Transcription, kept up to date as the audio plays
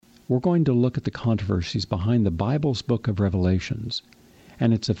we're going to look at the controversies behind the Bible's book of Revelations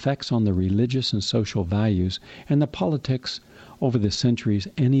and its effects on the religious and social values and the politics over the centuries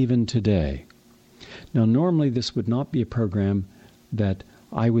and even today. Now, normally this would not be a program that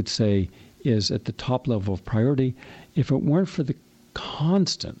I would say is at the top level of priority if it weren't for the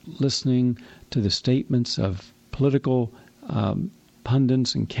constant listening to the statements of political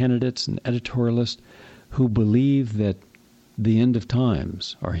pundits and candidates and editorialists who believe that the end of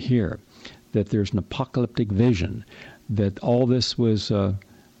times are here, that there's an apocalyptic vision, that all this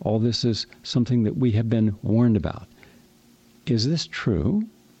is something that we have been warned about. Is this true?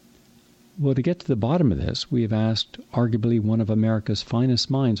 Well, to get to the bottom of this, we have asked arguably one of America's finest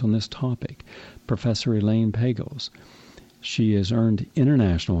minds on this topic, Professor Elaine Pagels. She has earned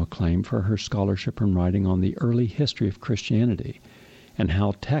international acclaim for her scholarship and writing on the early history of Christianity and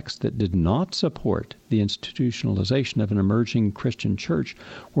how texts that did not support the institutionalization of an emerging Christian church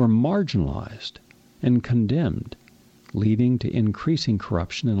were marginalized and condemned, leading to increasing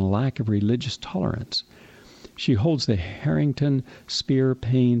corruption and a lack of religious tolerance. She holds the Harrington Spear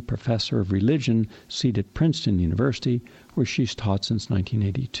Paine Professor of Religion seat at Princeton University, where she's taught since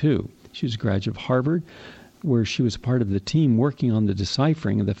 1982. She was a graduate of Harvard, where she was part of the team working on the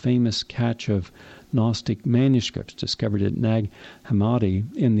deciphering of the famous catch of gnostic manuscripts discovered at Nag Hammadi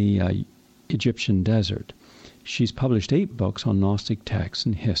in the Egyptian desert. She's published 8 books on gnostic texts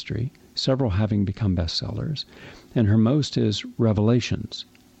and history, several having become bestsellers, and her most is Revelations,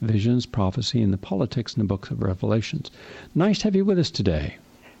 Visions, Prophecy, and the Politics in the Books of Revelations. Nice to have you with us today.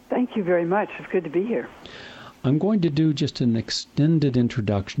 Thank you very much. It's good to be here. I'm going to do just an extended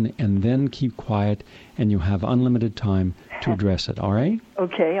introduction and then keep quiet, and you'll have unlimited time to address it, all right?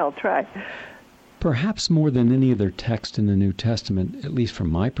 Okay, I'll try. Perhaps more than any other text in the New Testament, at least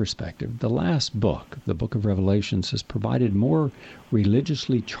from my perspective, the last book, the Book of Revelations, has provided more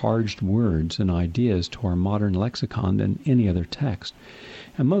religiously charged words and ideas to our modern lexicon than any other text.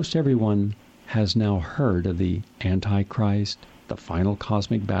 And most everyone has now heard of the Antichrist, the final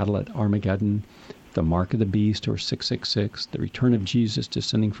cosmic battle at Armageddon, the mark of the beast, or 666, the return of Jesus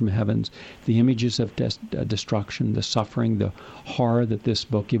descending from heavens, the images of destruction, the suffering, the horror that this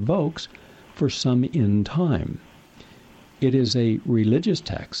book evokes for some end time. It is a religious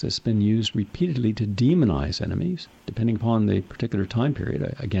text that's been used repeatedly to demonize enemies, depending upon the particular time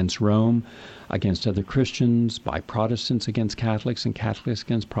period, against Rome, against other Christians, by Protestants against Catholics, and Catholics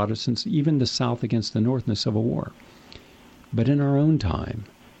against Protestants, even the South against the North in the Civil War. But in our own time,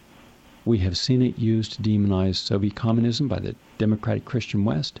 we have seen it used to demonize Soviet communism by the democratic Christian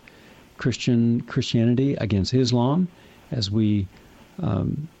West, Christianity against Islam, as we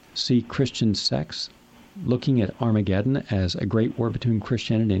see Christian sects looking at Armageddon as a great war between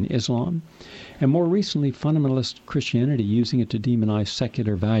Christianity and Islam, and more recently, fundamentalist Christianity using it to demonize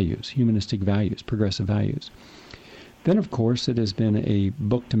secular values, humanistic values, progressive values. Then, of course, it has been a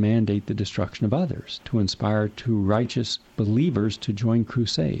book to mandate the destruction of others, to inspire true righteous believers to join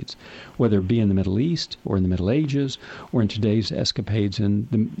crusades, whether it be in the Middle East or in the Middle Ages or in today's escapades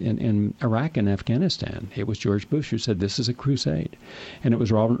in Iraq and Afghanistan. It was George Bush who said this is a crusade. And it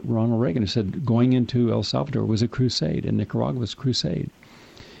was Ronald Reagan who said going into El Salvador was a crusade and Nicaragua was a crusade.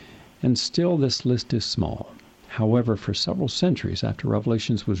 And still this list is small. However, for several centuries after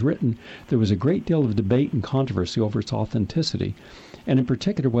Revelations was written, there was a great deal of debate and controversy over its authenticity, and in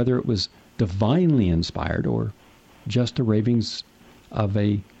particular whether it was divinely inspired or just the ravings of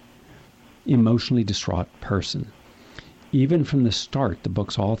a emotionally distraught person. Even from the start, the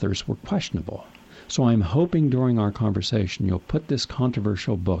book's authors were questionable. So I'm hoping during our conversation you'll put this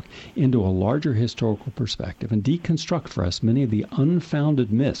controversial book into a larger historical perspective and deconstruct for us many of the unfounded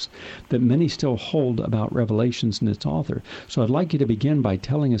myths that many still hold about Revelations and its author. So I'd like you to begin by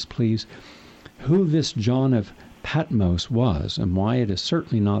telling us, please, who this John of Patmos was and why it is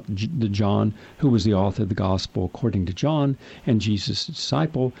certainly not the John who was the author of the Gospel according to John and Jesus'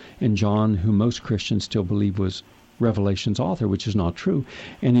 disciple, and John who most Christians still believe was Revelation's author, which is not true.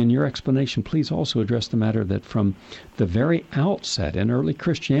 And in your explanation, please also address the matter that from the very outset in early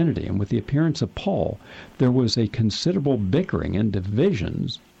Christianity and with the appearance of Paul, there was a considerable bickering and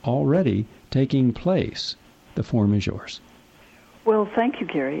divisions already taking place. The form is yours. Well, thank you,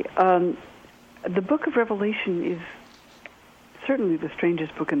 Gary. The book of Revelation is certainly the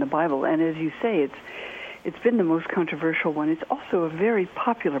strangest book in the Bible, and as you say, it's been the most controversial one. It's also a very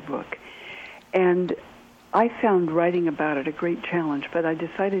popular book, and I found writing about it a great challenge, but I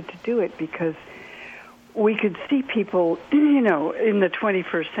decided to do it because we could see people, in the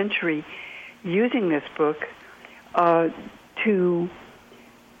 21st century using this book as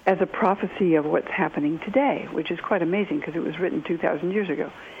a prophecy of what's happening today, which is quite amazing because it was written 2,000 years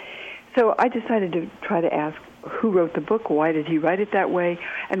ago. So I decided to try to ask who wrote the book, why did he write it that way,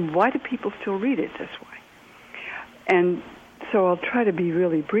 and why do people still read it this way? And so I'll try to be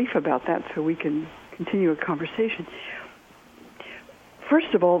really brief about that so we can continue a conversation.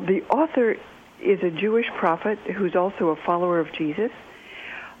 First of all, the author is a Jewish prophet who's also a follower of Jesus.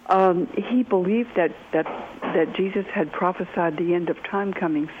 He believed that Jesus had prophesied the end of time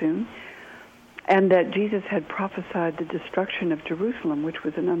coming soon, and that Jesus had prophesied the destruction of Jerusalem, which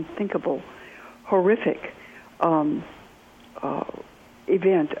was an unthinkable, horrific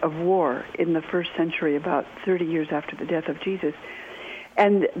event of war in the first century, about 30 years after the death of Jesus.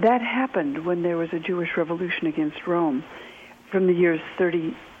 And that happened when there was a Jewish revolution against Rome from the years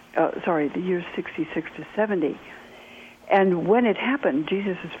 66 to 70. And when it happened,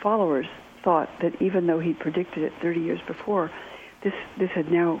 Jesus' followers thought that even though he predicted it 30 years before, this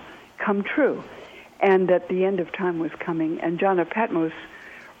had now come true, and that the end of time was coming. And John of Patmos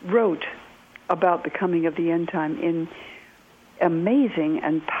wrote about the coming of the end time in amazing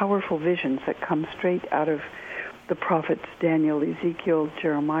and powerful visions that come straight out of the prophets Daniel, Ezekiel,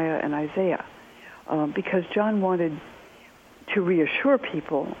 Jeremiah, and Isaiah, because John wanted to reassure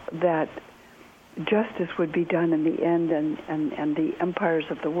people that justice would be done in the end, and the empires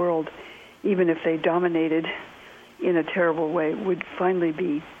of the world, even if they dominated in a terrible way, would finally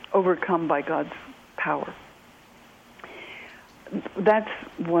be overcome by God's power. That's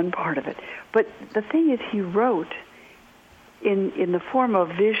one part of it. But the thing is, he wrote in the form of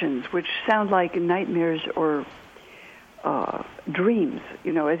visions, which sound like nightmares or dreams.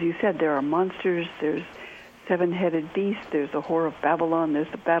 You know, as you said, there are monsters, there's seven-headed beasts, there's the Whore of Babylon,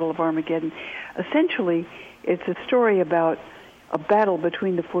 there's the Battle of Armageddon. Essentially, it's a story about a battle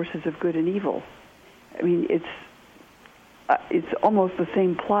between the forces of good and evil. I mean, it's almost the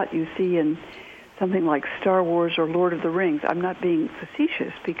same plot you see in something like Star Wars or Lord of the Rings. I'm not being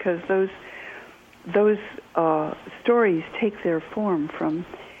facetious, because those stories take their form from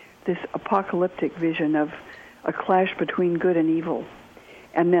this apocalyptic vision of a clash between good and evil,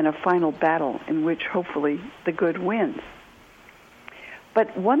 and then a final battle in which hopefully the good wins.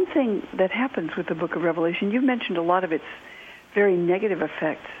 But one thing that happens with the book of Revelation, you mentioned a lot of its very negative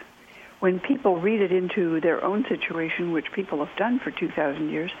effects. When people read it into their own situation, which people have done for 2,000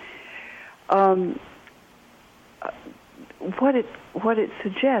 years, what it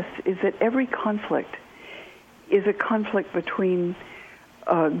suggests is that every conflict is a conflict between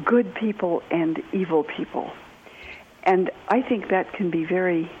good people and evil people. And I think that can be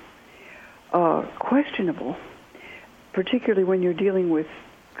very questionable, particularly when you're dealing with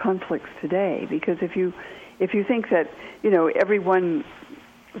conflicts today. Because if you think that, you know, everyone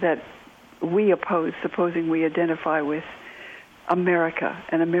that we oppose, supposing we identify with America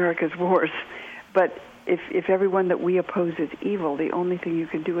and America's wars, but if everyone that we oppose is evil, the only thing you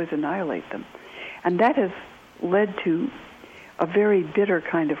can do is annihilate them. And that has led to a very bitter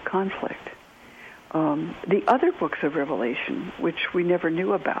kind of conflict. The other books of Revelation, which we never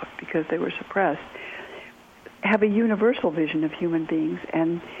knew about because they were suppressed, have a universal vision of human beings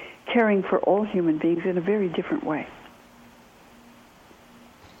and caring for all human beings in a very different way.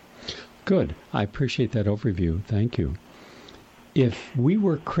 Good. I appreciate that overview. Thank you. If we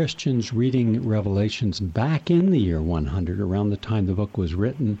were Christians reading Revelations back in the year 100, around the time the book was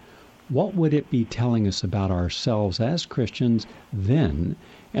written, what would it be telling us about ourselves as Christians then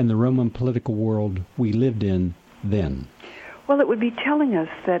and the Roman political world we lived in then? Well, it would be telling us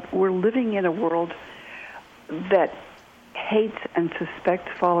that we're living in a world that hates and suspects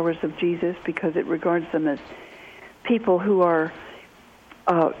followers of Jesus because it regards them as people who are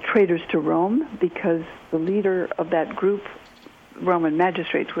traitors to Rome, because the leader of that group, Roman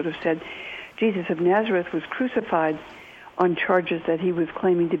magistrates, would have said Jesus of Nazareth was crucified on charges that he was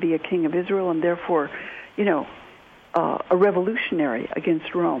claiming to be a king of Israel and therefore, you know, a revolutionary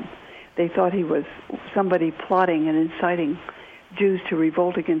against Rome. They thought he was somebody plotting and inciting Jews to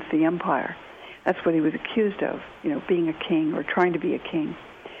revolt against the empire. That's what he was accused of, you know, being a king or trying to be a king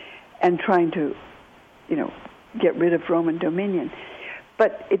and trying to, you know, get rid of Roman dominion.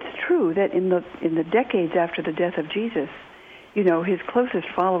 But it's true that in the decades after the death of Jesus, you know, his closest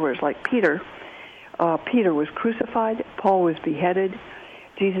followers, like Peter was crucified, Paul was beheaded,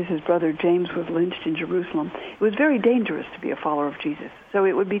 Jesus' brother James was lynched in Jerusalem. It was very dangerous to be a follower of Jesus. So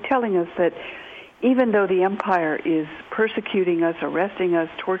it would be telling us that even though the empire is persecuting us, arresting us,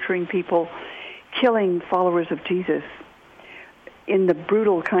 torturing people, killing followers of Jesus in the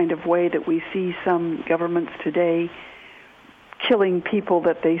brutal kind of way that we see some governments today killing people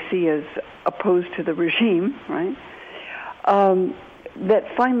that they see as opposed to the regime, right? That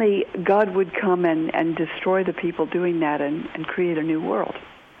finally God would come and destroy the people doing that and create a new world.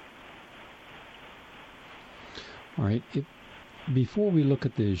 All right. Before we look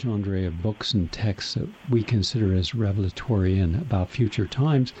at the genre of books and texts that we consider as revelatory and about future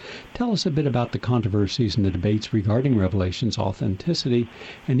times, tell us a bit about the controversies and the debates regarding Revelation's authenticity,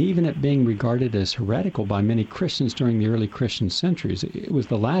 and even it being regarded as heretical by many Christians during the early Christian centuries. It was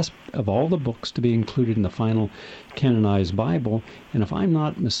the last of all the books to be included in the final canonized Bible, and if I'm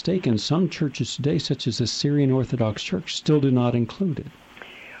not mistaken, some churches today, such as the Syrian Orthodox Church, still do not include it.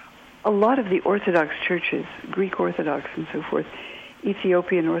 A lot of the Orthodox churches, Greek Orthodox and so forth,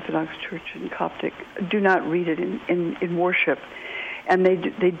 Ethiopian Orthodox Church and Coptic, do not read it in worship, and they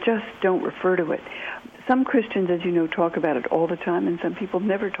just don't refer to it. Some Christians, as you know, talk about it all the time, and some people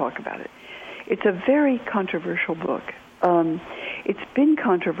never talk about it. It's a very controversial book. It's been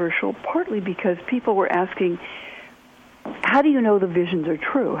controversial partly because people were asking, how do you know the visions are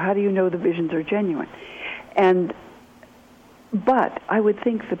true? How do you know the visions are genuine? But I would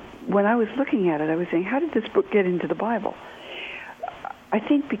think that when I was looking at it, I was saying, how did this book get into the Bible? I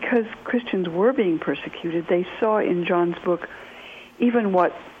think because Christians were being persecuted, they saw in John's book even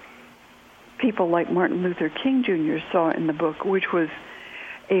what people like Martin Luther King Jr. saw in the book, which was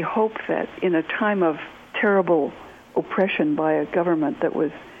a hope that in a time of terrible oppression by a government that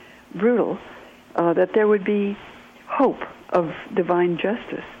was brutal, that there would be hope of divine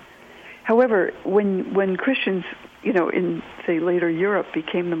justice. However, when Christians, in, say, later Europe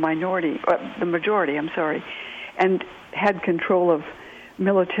became the majority, and had control of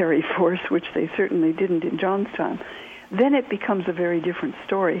military force, which they certainly didn't in John's time, then it becomes a very different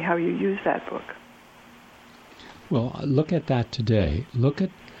story how you use that book. Well, look at that today. Look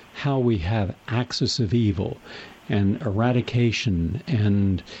at how we have axis of evil and eradication,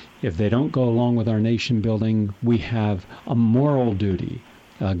 and if they don't go along with our nation building, we have a moral duty.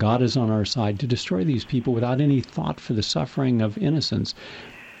 God is on our side to destroy these people without any thought for the suffering of innocents.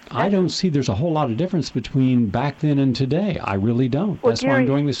 I don't see there's a whole lot of difference between back then and today. I really don't. Well, That's Gary, why I'm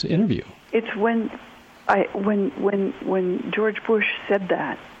doing this interview. It's when George Bush said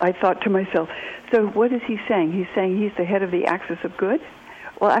that, I thought to myself, so what is he saying? He's saying he's the head of the axis of good?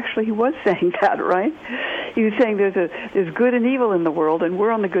 Well, actually, he was saying that, right? He was saying there's good and evil in the world, and we're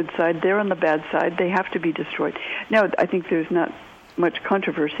on the good side, they're on the bad side, they have to be destroyed. Now, I think there's not much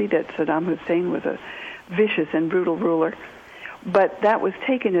controversy that Saddam Hussein was a vicious and brutal ruler, but that was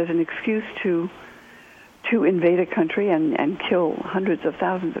taken as an excuse to invade a country and kill hundreds of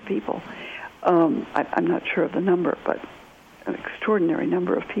thousands of people. I'm not sure of the number, but an extraordinary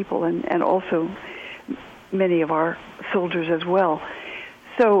number of people, and also many of our soldiers as well.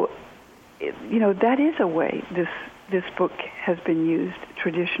 So, that is a way this book has been used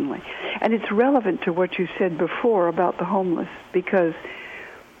traditionally. And it's relevant to what you said before about the homeless, because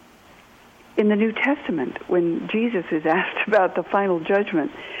in the New Testament, when Jesus is asked about the final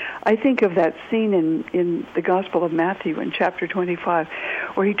judgment, I think of that scene in the Gospel of Matthew in chapter 25,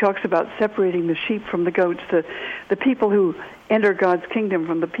 where he talks about separating the sheep from the goats, the people who enter God's kingdom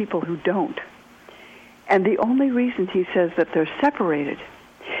from the people who don't. And the only reason he says that they're separated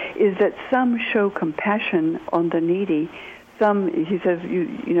is that some show compassion on the needy. Some, he says,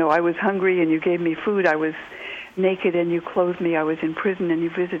 I was hungry and you gave me food. I was naked and you clothed me. I was in prison and you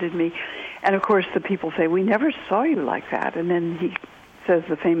visited me. And of course the people say, we never saw you like that. And then he says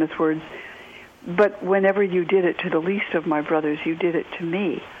the famous words, but whenever you did it to the least of my brothers, you did it to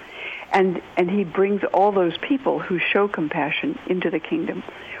me. And he brings all those people who show compassion into the kingdom,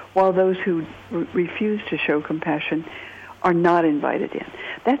 while those who refuse to show compassion are not invited in.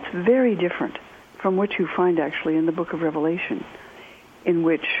 That's very different from what you find actually in the book of Revelation, in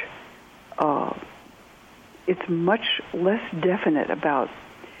which it's much less definite about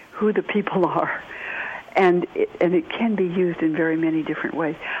who the people are, and it can be used in very many different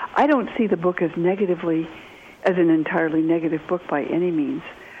ways. I don't see the book as an entirely negative book by any means.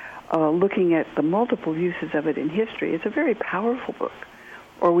 Looking at the multiple uses of it in history, it's a very powerful book,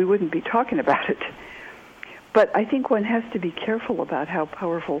 or we wouldn't be talking about it. But I think one has to be careful about how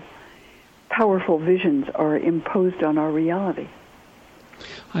powerful visions are imposed on our reality.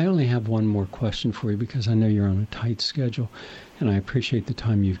 I only have one more question for you because I know you're on a tight schedule, and I appreciate the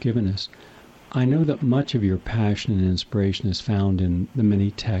time you've given us. I know that much of your passion and inspiration is found in the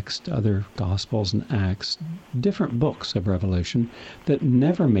many texts, other Gospels and Acts, different books of Revelation that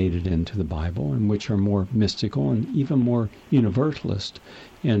never made it into the Bible and which are more mystical and even more universalist,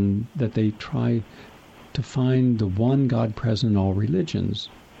 in that they try to find the one God present in all religions.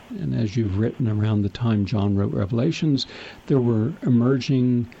 And as you've written, around the time John wrote Revelations, there were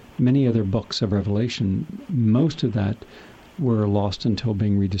emerging many other books of Revelation. Most of that were lost until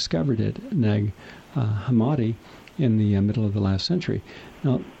being rediscovered at Nag Hammadi in the middle of the last century.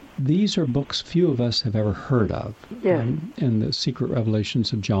 Now, these are books few of us have ever heard of. Yes. And the secret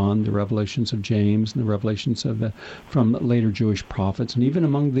revelations of John, the revelations of James, and the revelations from later Jewish prophets, and even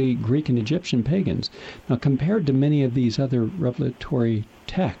among the Greek and Egyptian pagans. Now, compared to many of these other revelatory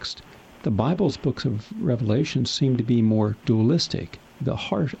texts, the Bible's books of Revelation seem to be more dualistic, the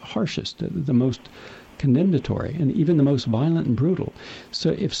harshest, the most condemnatory, and even the most violent and brutal. So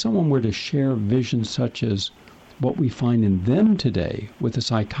if someone were to share visions such as what we find in them today with a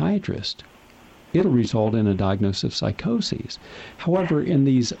psychiatrist, it'll result in a diagnosis of psychoses. However, in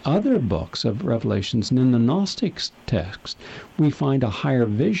these other books of Revelations and in the Gnostic text, we find a higher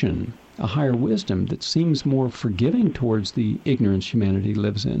vision, a higher wisdom that seems more forgiving towards the ignorance humanity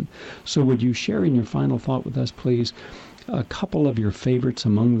lives in. So would you share in your final thought with us, please, a couple of your favorites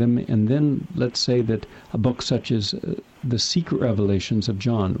among them, and then let's say that a book such as the secret revelations of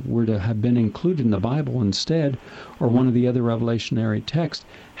John were to have been included in the Bible instead, or one of the other revelationary texts,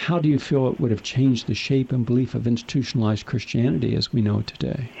 how do you feel it would have changed the shape and belief of institutionalized Christianity as we know it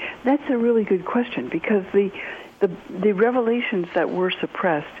today? That's a really good question, because the revelations that were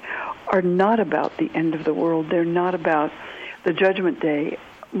suppressed are not about the end of the world. They're not about the judgment day,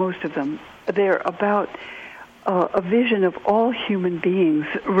 most of them. They're about a vision of all human beings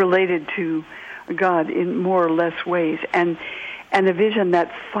related to God in more or less ways, and a vision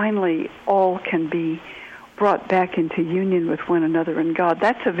that finally all can be brought back into union with one another in God.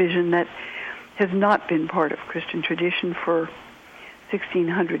 That's a vision that has not been part of Christian tradition for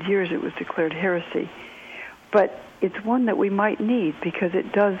 1,600 years. It was declared heresy. But it's one that we might need, because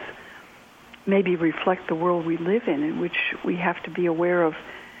it does maybe reflect the world we live in which we have to be aware of,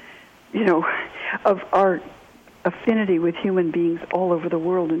 of our affinity with human beings all over the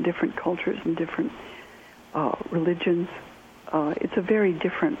world in different cultures and different religions. It's a very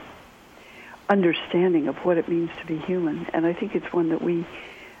different understanding of what it means to be human, and I think it's one that we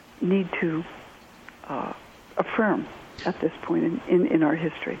need to affirm at this point in our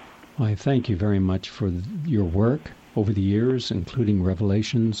history. Well, I thank you very much for your work over the years, including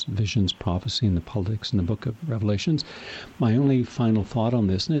Revelations, Visions, Prophecy, and the Politics in the Book of Revelations. My only final thought on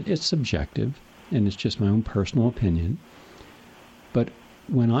this, and it's subjective, and it's just my own personal opinion, but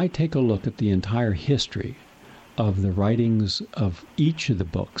when I take a look at the entire history of the writings of each of the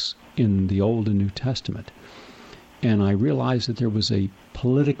books in the Old and New Testament, and I realize that there was a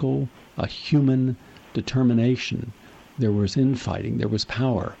political, a human determination, there was infighting, there was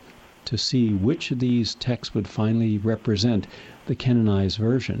power to see which of these texts would finally represent the canonized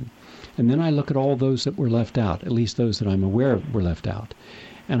version. And then I look at all those that were left out, at least those that I'm aware of were left out.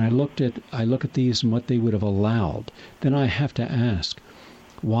 And I look at these and what they would have allowed. Then I have to ask,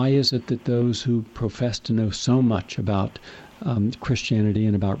 why is it that those who profess to know so much about Christianity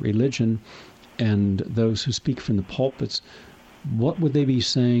and about religion, and those who speak from the pulpits, what would they be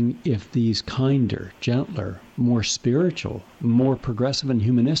saying if these kinder, gentler, more spiritual, more progressive and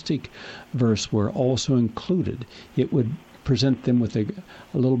humanistic verse were also included? It would present them with a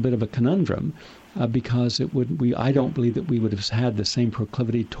little bit of a conundrum, because I don't believe that we would have had the same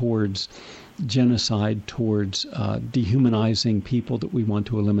proclivity towards genocide, towards dehumanizing people that we want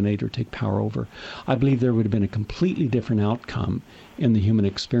to eliminate or take power over. I believe there would have been a completely different outcome in the human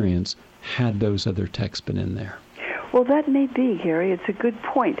experience had those other texts been in there. Well, that may be, Gary. It's a good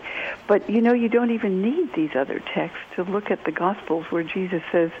point. But, you don't even need these other texts to look at the Gospels where Jesus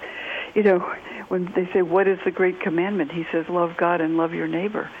says, when they say, what is the great commandment? He says, love God and love your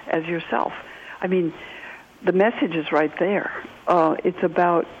neighbor as yourself. I mean, the message is right there. It's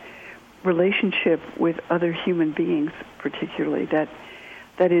about relationship with other human beings, particularly.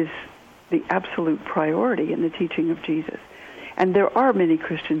 That is the absolute priority in the teaching of Jesus. And there are many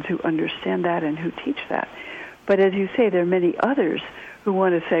Christians who understand that and who teach that. But as you say, there are many others who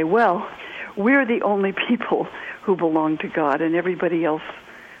want to say, well, we're the only people who belong to God and everybody else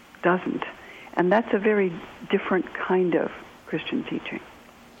doesn't. And that's a very different kind of Christian teaching.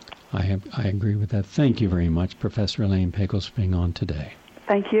 I agree with that. Thank you very much, Professor Elaine Pagels, for being on today.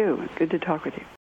 Thank you. Good to talk with you.